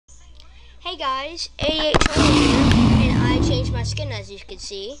Hey guys, 88 here, and I changed my skin as you can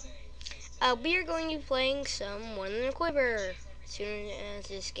see. We are going to be playing some More Than a Quiver as soon as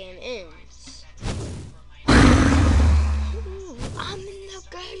this game ends. Ooh, I'm in the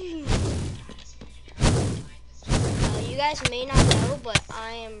game! You guys may not know, but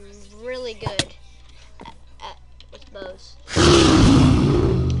I am really good with bows.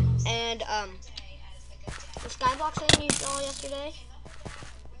 And the skybox thing you saw yesterday,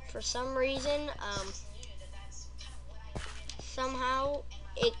 for some reason, somehow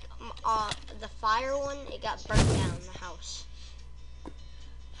it the fire one, it got burnt down the house.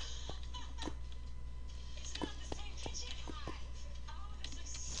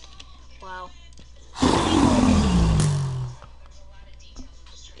 Wow.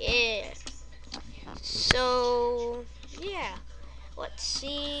 Yeah. So yeah. Let's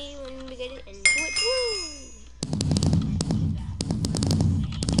see when we get into it. Woo!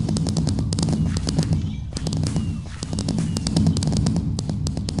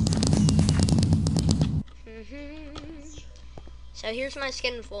 So here's my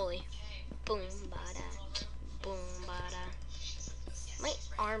skin fully. Boom bada, boom bada. My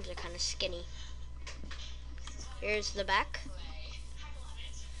arms are kind of skinny. Here's the back.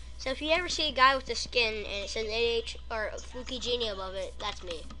 So if you ever see a guy with the skin and it says AH or Fluky Genie above it, that's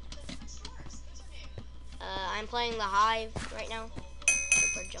me. I'm playing the Hive right now.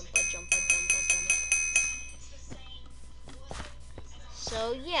 Jumpa.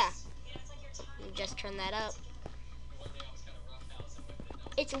 So yeah, just turn that up.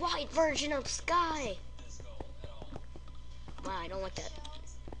 It's a white version of Sky. Wow, I don't like that.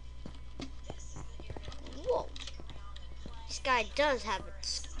 Whoa. Sky does have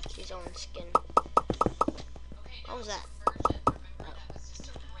his own skin. What was that?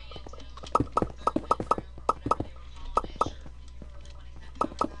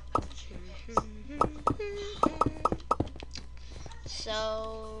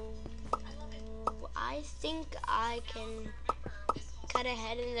 So I think I can cut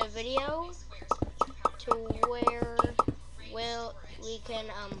ahead in the video to where we can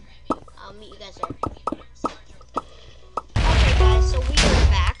I'll meet you guys there. Okay guys, so we are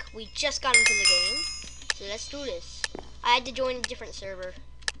back. We just got into the game. So let's do this. I had to join a different server,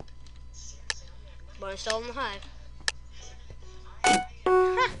 but I'm still in the Hive.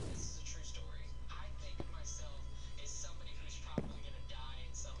 Huh.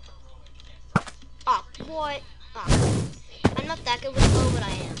 Oh, what? Oh. I'm not that good with bow, but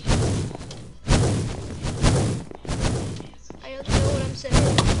I am. I don't know what I'm saying.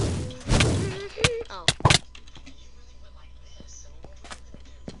 Oh.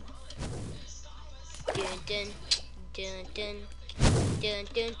 Dun.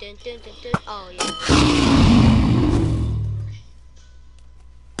 Oh yeah.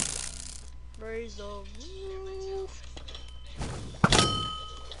 Raise the roof.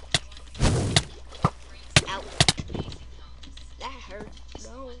 Ow. That hurt.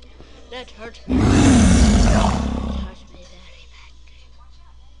 No. That hurt. That hurt me very badly.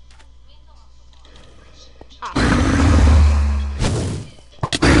 Ah.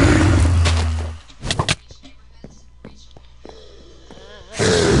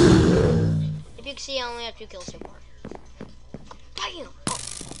 If you can see, I only have 2 kills so far. Bam! Oh.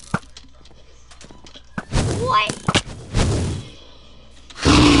 What?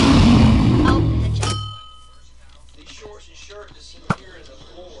 Oh, headshot. These shorts and shirt disappear in the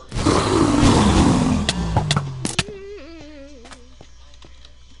floor.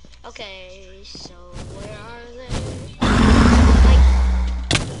 Okay, so where are they?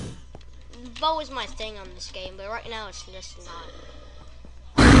 Bow is my thing on this game, but right now it's just not.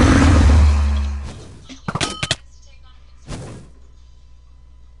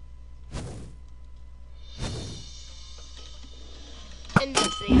 In the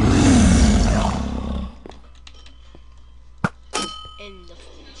face. In the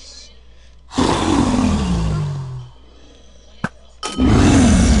face.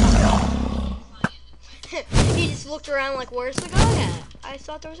 He just looked around like, where's the guy at? I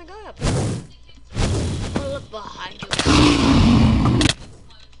thought there was a guy up here. Oh, look behind you.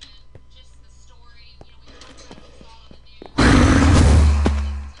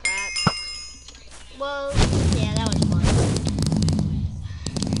 Crap. Well, yeah, that was fun.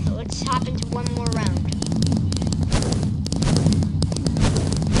 So let's hop into one more round.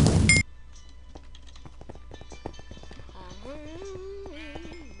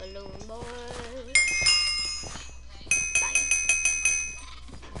 Balloon boy.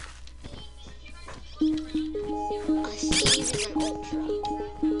 Steve is an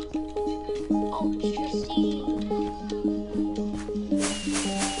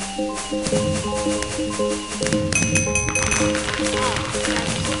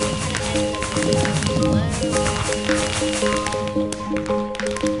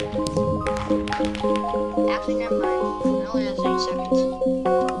It only has 8 seconds.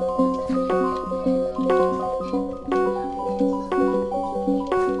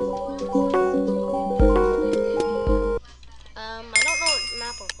 I don't know what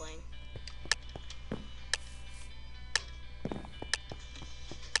map we're playing.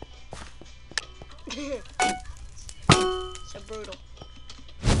 So brutal.